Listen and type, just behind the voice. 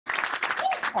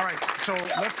All right, so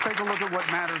let's take a look at what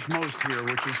matters most here,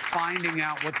 which is finding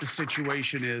out what the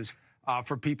situation is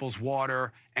for people's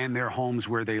water and their homes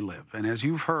where they live. And as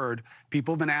you've heard,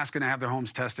 people have been asking to have their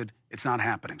homes tested. It's not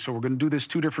happening. So we're going to do this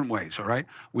two different ways, all right?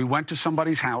 We went to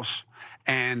somebody's house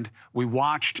and we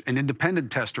watched an independent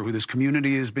tester who this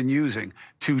community has been using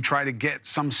to try to get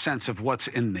some sense of what's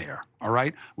in there, all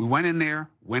right? We went in there,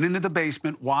 went into the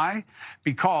basement. Why?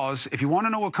 Because if you want to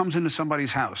know what comes into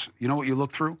somebody's house, you know what you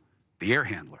look through? The air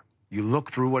handler. You look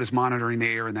through what is monitoring the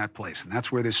air in that place, and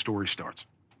that's where this story starts.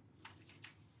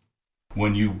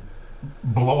 When you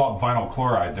blow up vinyl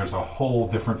chloride, there's a whole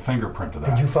different fingerprint to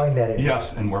that. Did you find that in?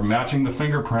 Yes, and we're matching the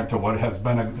fingerprint to what has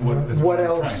been what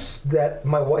else that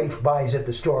my wife buys at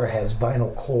the store has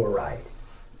vinyl chloride?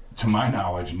 To my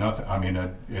knowledge, nothing. I mean,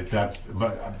 that's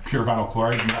pure vinyl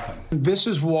chloride, nothing. This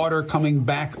is water coming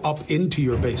back up into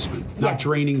your basement, not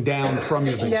draining down from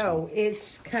your basement. No,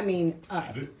 it's coming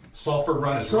up. Sulfur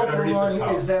Run is right Sulfur underneath Run this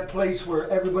house. is that place where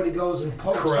everybody goes and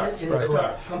pokes Correct. it and the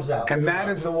stuff comes out. And that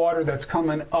is the water that's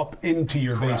coming up into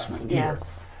your basement.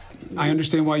 Yes. I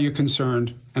understand why you're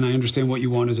concerned, and I understand what you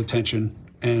want is attention.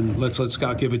 And let's let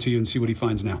Scott give it to you and see what he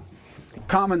finds now.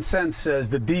 Common sense says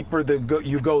the deeper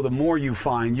you go, the more you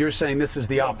find. You're saying this is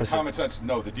the opposite. Common sense,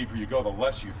 no, the deeper you go, the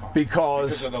less you find.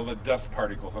 Because of the dust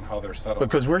particles and how they're settled.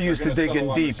 Because we're used to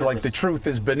digging deep, like the truth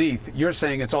is beneath. You're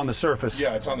saying it's on the surface.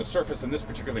 Yeah, it's on the surface in this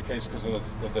particular case because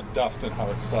of the dust and how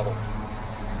it's settled.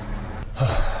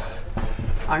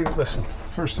 Listen,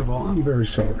 first of all, I'm very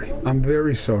sorry. I'm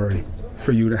very sorry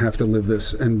for you to have to live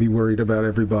this and be worried about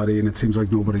everybody, and it seems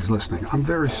like nobody's listening. I'm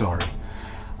very sorry.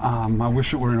 I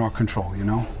wish it were in our control, you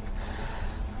know?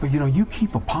 But, you know, you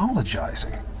keep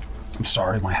apologizing. I'm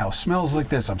sorry my house smells like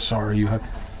this. I'm sorry you have...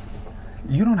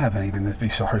 You don't have anything to be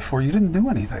sorry for. You didn't do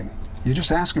anything. You're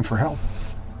just asking for help.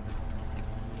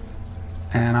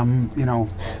 And you know,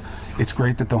 it's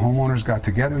great that the homeowners got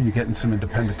together. You're getting some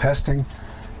independent testing.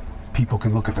 People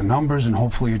can look at the numbers, and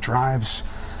hopefully it drives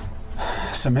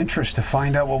some interest to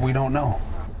find out what we don't know.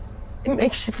 It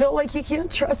makes you feel like you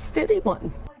can't trust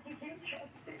anyone.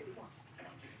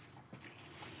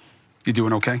 You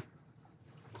doing okay?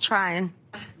 Trying.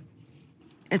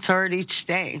 It's hard each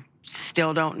day.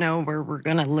 Still don't know where we're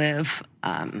gonna live.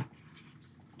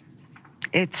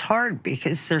 It's hard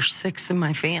because there's 6 in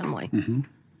my family. Mm-hmm.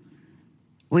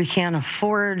 We can't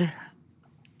afford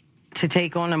to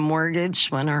take on a mortgage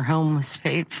when our home was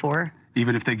paid for.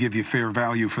 Even if they give you fair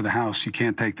value for the house, you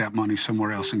can't take that money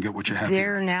somewhere else and get what you have.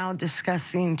 They're now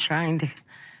discussing trying to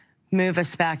move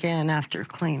us back in after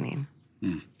cleaning.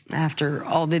 After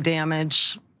all the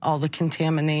damage, all the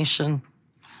contamination,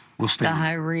 we'll stay the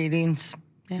high readings.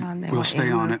 Yeah, and we'll stay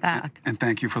on it. Back. And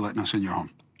thank you for letting us in your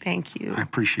home. Thank you. I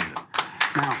appreciate it.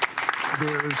 Now,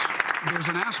 there's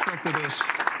an aspect of this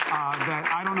that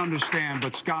I don't understand,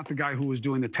 but Scott, the guy who was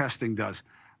doing the testing, does.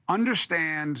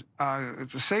 Understand,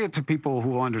 say it to people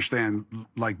who will understand,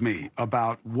 like me,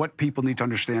 about what people need to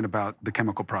understand about the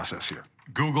chemical process here.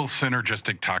 Google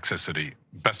synergistic toxicity.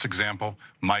 Best example,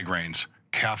 migraines.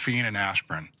 Caffeine and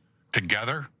aspirin.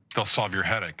 Together, they'll solve your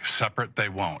headache. Separate, they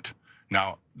won't.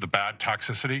 Now, the bad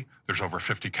toxicity, there's over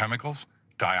 50 chemicals.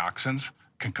 Dioxins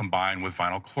can combine with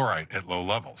vinyl chloride at low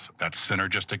levels. That's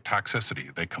synergistic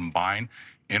toxicity. They combine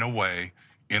in a way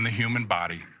in the human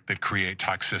body that create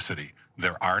toxicity.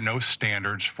 There are no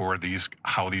standards for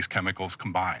how these chemicals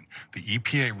combine. The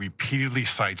EPA repeatedly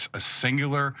cites a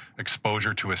singular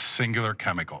exposure to a singular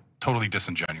chemical. Totally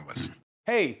disingenuous.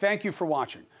 Hey, thank you for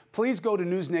watching. Please go to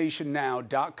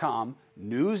newsnationnow.com,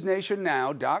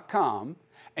 newsnationnow.com,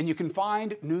 and you can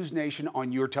find NewsNation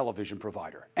on your television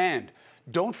provider. And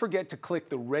don't forget to click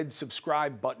the red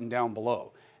subscribe button down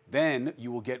below. Then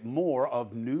you will get more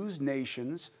of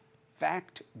NewsNation's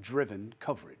fact-driven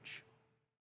coverage.